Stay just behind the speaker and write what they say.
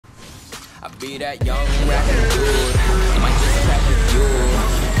be that young rapping dude. Might just trap with you.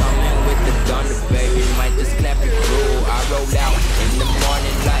 Coming with the thunder, baby. Might just clap your crew. I roll out in the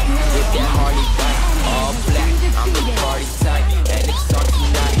morning light with that Harley bike, all black. I'm the party type, and it's on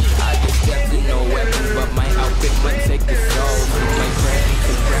tonight. I just stepped to no weapons, but my outfit might take the soul. My friends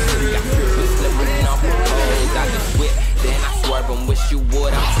compressing, got people slipping off the poles. I just whip, then I swerve and wish you would.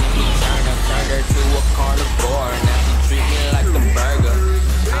 I'm seeing turn her to a carnivore. Now she treat me like a burger.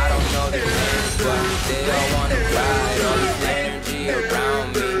 I don't know the names, but they all wanna ride. All this energy around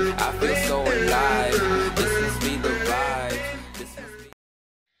me, I feel so alive. This must be the vibe. This must be.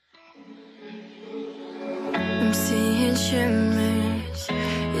 I'm seeing shimmers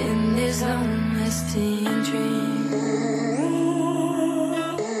in this long-lasting dream.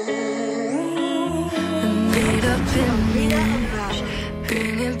 A made-up image,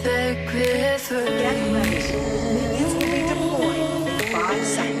 bringing back memories. Minions will be deployed in 5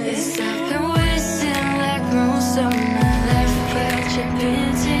 seconds. I've been wasting like most of my life, catching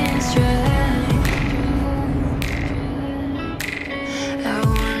pins in stride. I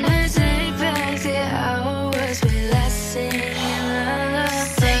wanna take back the hours we last singing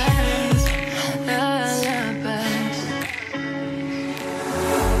lullabies.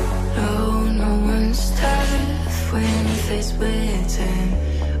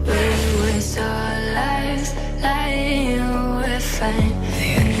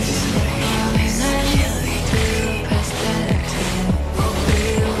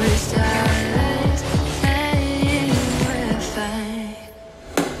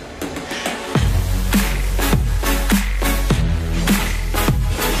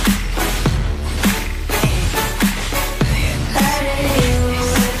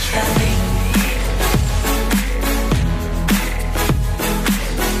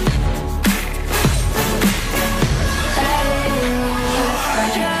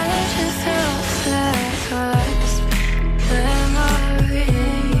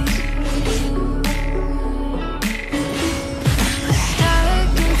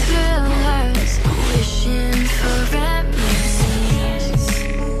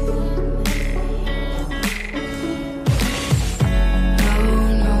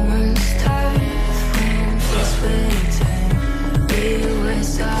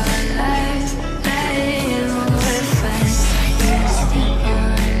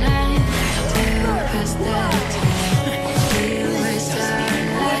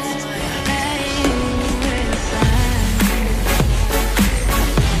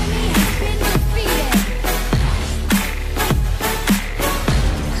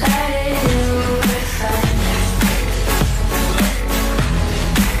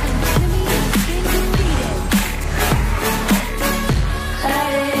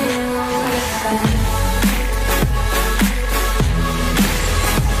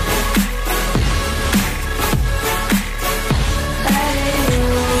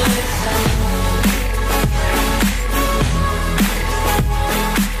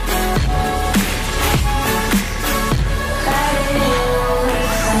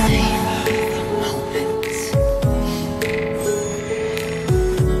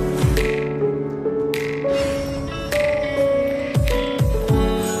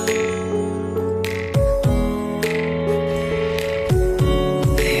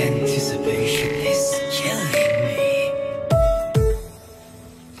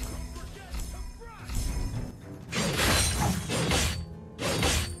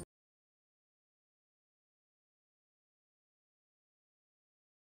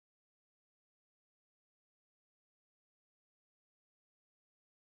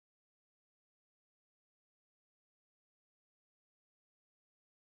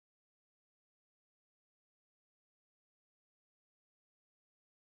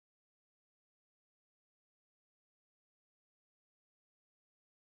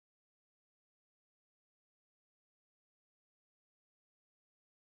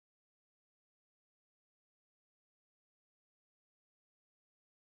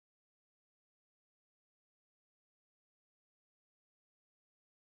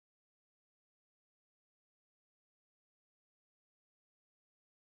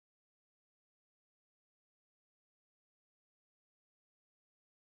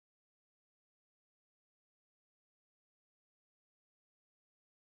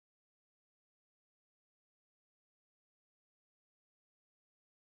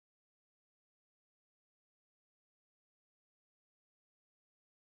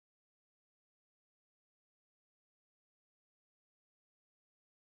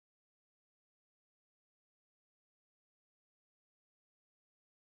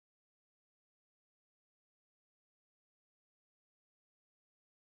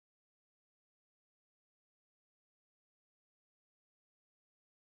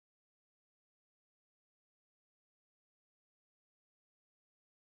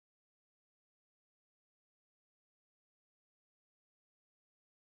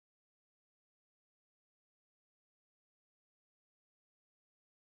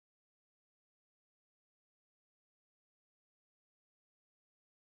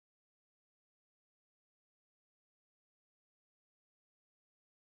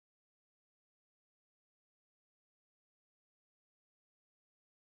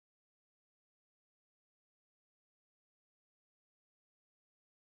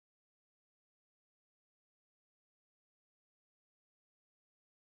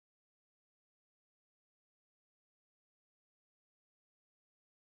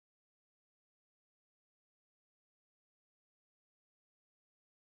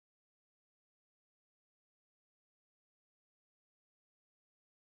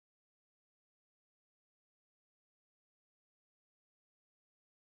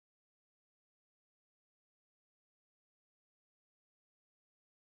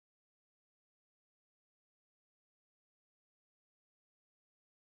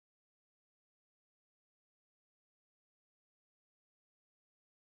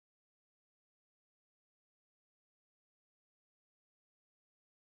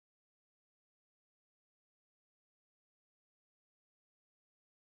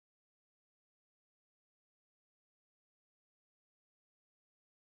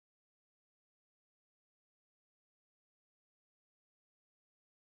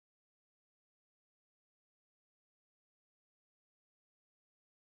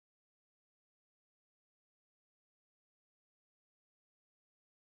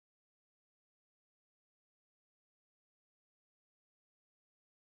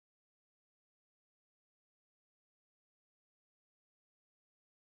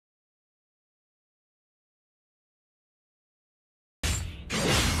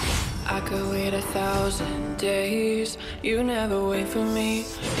 I could wait 1,000 days. You never wait for me.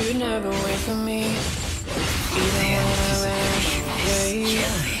 You never wait for me. Even when I ran away,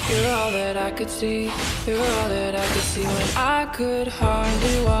 you're all that I could see. You're all that I could see. When I could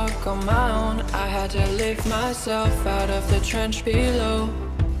hardly walk on my own, I had to lift myself out of the trench below.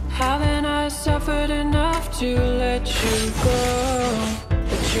 Haven't I suffered enough to let you go?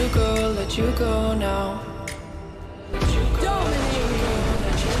 Let you go, let you go now. Let you go, let you go,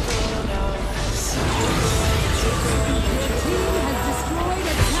 let you go now. Let you go, let you go,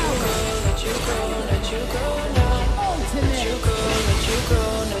 let you go. Let you go, let you go now. Let you go, let you go,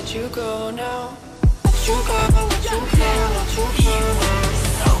 let you go now. Let you go, let you go, let you go now. Let you go, let you go, let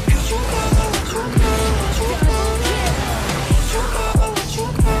you go now. Let you go, let you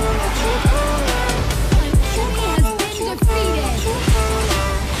go, let you go now. Let you go, let you go, let you go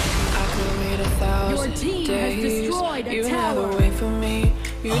now. I could wait 1,000 days. You never wait for me.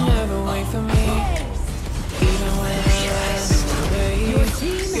 You never wait for me. Even when I ran away,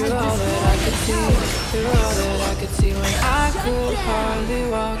 you're all that I could see. You're all that I could see. When I could hardly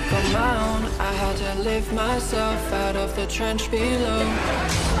walk on my own, I had to lift myself out of the trench below.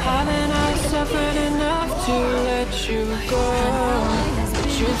 Haven't I suffered enough to let you go?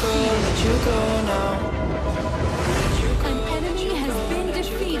 Let you go, let you go now. An enemy has been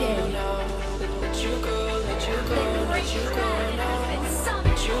defeated. Let you go, let you go, let you go now.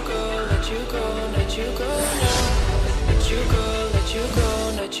 Let you go, let you go, let you go now. Let you go, let you go,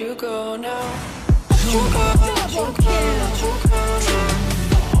 let you go now. Let you go, let you go, let you go now.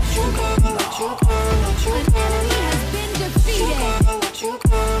 Let you go, let you go, let you go now. An enemy has been defeated. Let you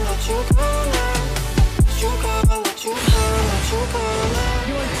go, let you go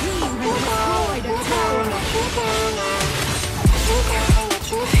now. Let you go, let you go, let you go now. Your team has destroyed a tower. Let you go now. Let you go, let you go, let you go now.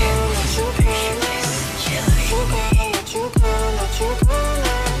 Let you go, let you go, let you go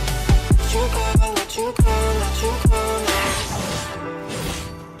now. Let you go, let you go, let you go now.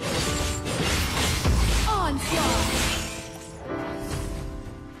 Onslaught.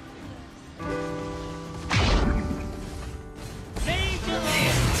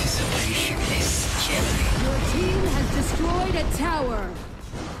 Your team has destroyed a tower.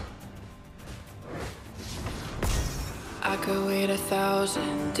 I could wait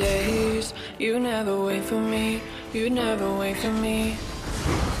 1,000 days. You never wait for me. You never wait for me.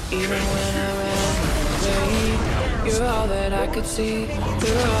 Even when I ran away, you're all that I could see.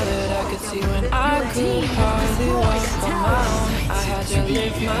 You're all that I could see. When I could hardly walk on my own, I had to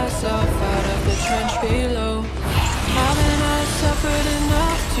lift myself out of the trench below. Haven't I suffered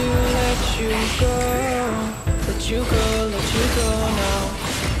enough to let you go? Let you go, let you go now.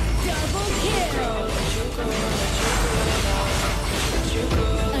 Double kill. Let you go, let you go now. Let you go,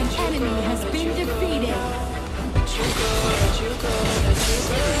 An let you go, enemy has let been you go defeated. now. Let you go, let you go, let you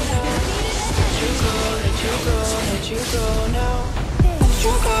go now. Let you go, let you go, let you go now. Let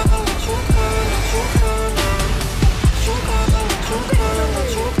you go, let you go, let you go now. Let you go, let you go,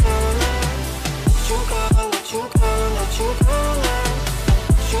 let you go now. Let you go, let you go, let you go now.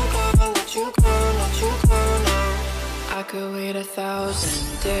 Let you go, let you go, let you go now. I could wait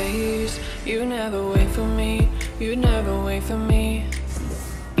 1,000 days. You never wait for me. You never wait for me.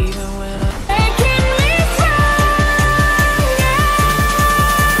 Even when I